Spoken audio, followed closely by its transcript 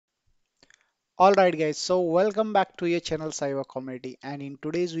Alright guys, so welcome back to your channel CyberCommunity, and in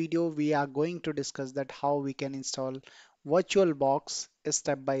today's video we are going to discuss that how we can install VirtualBox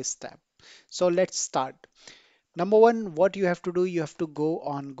step by step. So let's start. Number one, what you have to do, you have to go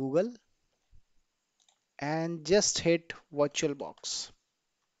on Google and just hit VirtualBox.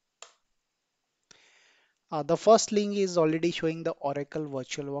 The first link is already showing the Oracle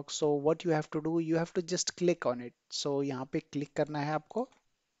VirtualBox. So what you have to do, you have to just click on it. So यहाँ पे click करना है आपको,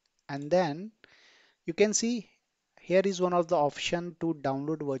 and then you can see here is one of the option to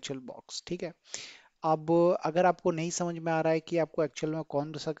download VirtualBox. ठीक है, अब अगर आपको नहीं समझ में आ रहा है कि आपको एक्चुअल में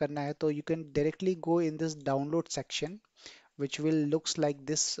कौन सा करना है, तो you can directly go in this download section which will looks like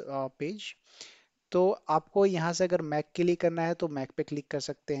this page. तो आपको यहाँ से अगर मैक के लिए करना है तो मैक पे क्लिक कर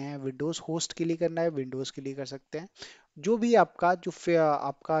सकते हैं, विंडोज होस्ट के लिए करना है विंडोज के लिए कर सकते हैं, जो भी आपका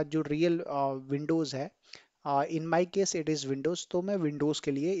आपका जो रियल विंडोज है। In my case it is Windows, तो मैं विंडोज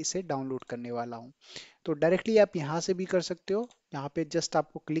के लिए इसे डाउनलोड करने वाला हूँ। तो डायरेक्टली आप यहाँ से भी कर सकते हो, यहाँ पे जस्ट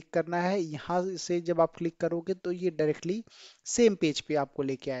आपको क्लिक करना है, यहाँ से जब आप क्लिक करोगे तो ये डायरेक्टली सेम पेज पे आपको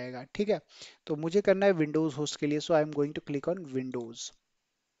लेके आएगा। ठीक है, तो मुझे करना है विंडोज होस्ट के लिए, सो I am going to click on Windows.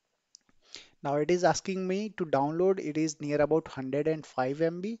 Now it is asking me to download. It is near about 105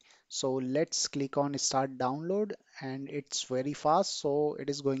 MB. So let's click on start download, and it's very fast. So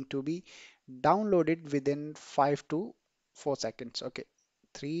it is going to be downloaded within 5 to 4 seconds. Okay,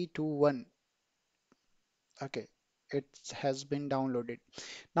 3, 2, 1. Okay, it has been downloaded.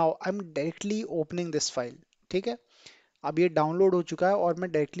 Now I'm directly opening this file. ठीक है, अब ये download हो चुका है और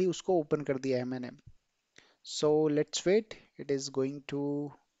मैं directly उसको ओपन कर दिया है मैंने। So let's wait. It is going to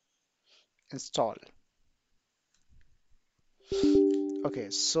install. Okay,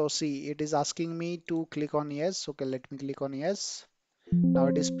 so see, it is asking me to click on yes. Okay, let me click on yes. Now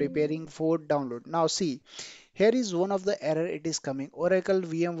it is preparing for download. Now see, here is one of the error it is coming. Oracle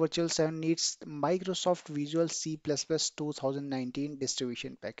VM Virtual 7 needs Microsoft Visual C++ 2019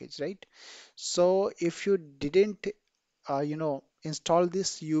 distribution package, right? So if you didn't, install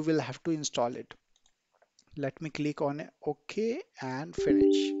this, you will have to install it. Let me click on OK and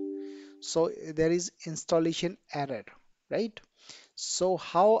finish. So there is installation error, right? So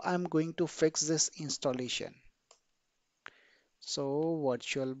how I'm going to fix this installation? So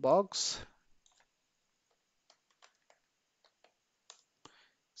VirtualBox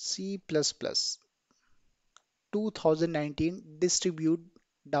C++ 2019 distribute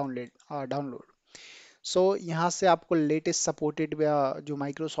download. So यहाँ से आपको latest supported जो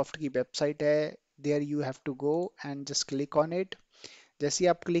Microsoft की website है, there you have to go and just click on it. जैसे ही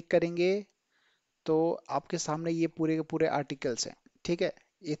आप click करेंगे तो आपके सामने ये पूरे के पूरे आर्टिकल्स हैं। ठीक है,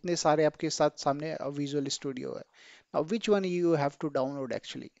 इतने सारे आपके साथ सामने विजुअल स्टूडियो है। Now which one you have to download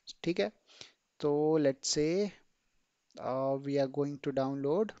actually. ठीक है, तो let's say we are going to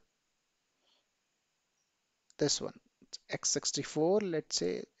download this one, x64. Let's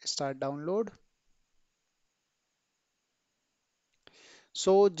say start download.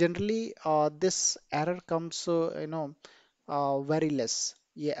 So generally this error comes very less.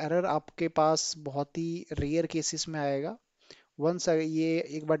 ये error आपके पास बहुत ही rare cases में आएगा। Once ये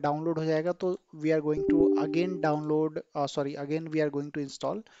एक बार डाउनलोड हो जाएगा तो we are going to again download, sorry, again we are going to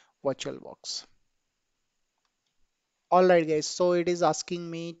install VirtualBox. All right guys, so it is asking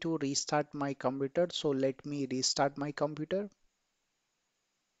me to restart my computer, so let me restart my computer.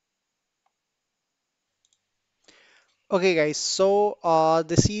 Okay guys, so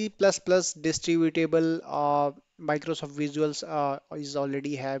the C++ distributable Microsoft Visuals is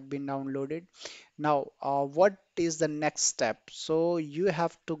already have been downloaded. Now, what is the next step? So you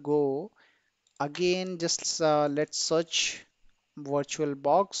have to go again, just let's search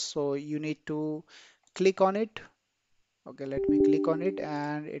VirtualBox. So you need to click on it. Okay, let me click on it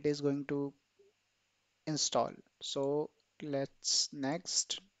and it is going to install. So let's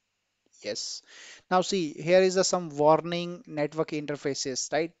next. Yes. Now see, here is some warning network interfaces,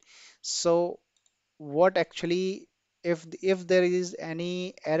 right? So what actually, if there is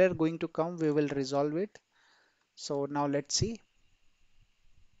any error going to come, we will resolve it. So now let's see.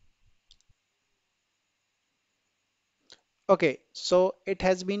 Okay, so it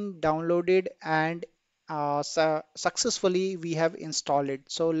has been downloaded and successfully we have installed it.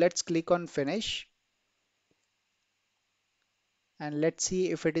 So let's click on finish and let's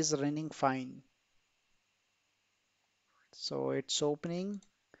see if it is running fine. So it's opening.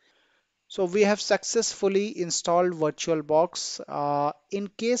 So we have successfully installed VirtualBox. In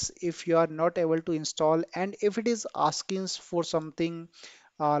case if you are not able to install and if it is asking for something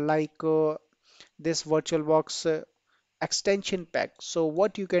like this VirtualBox extension pack, so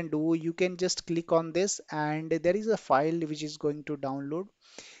what you can do, you can just click on this and there is a file which is going to download.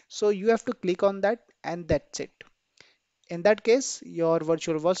 So you have to click on that and that's it. In that case, your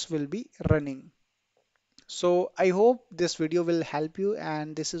VirtualBox will be running. So I hope this video will help you,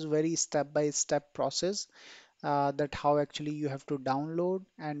 and this is very step-by-step process that how actually you have to download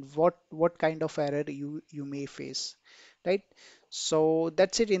and what kind of error you may face, right? So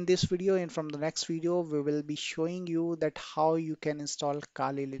that's it in this video, and from the next video we will be showing you that how you can install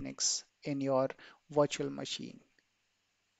Kali Linux in your virtual machine.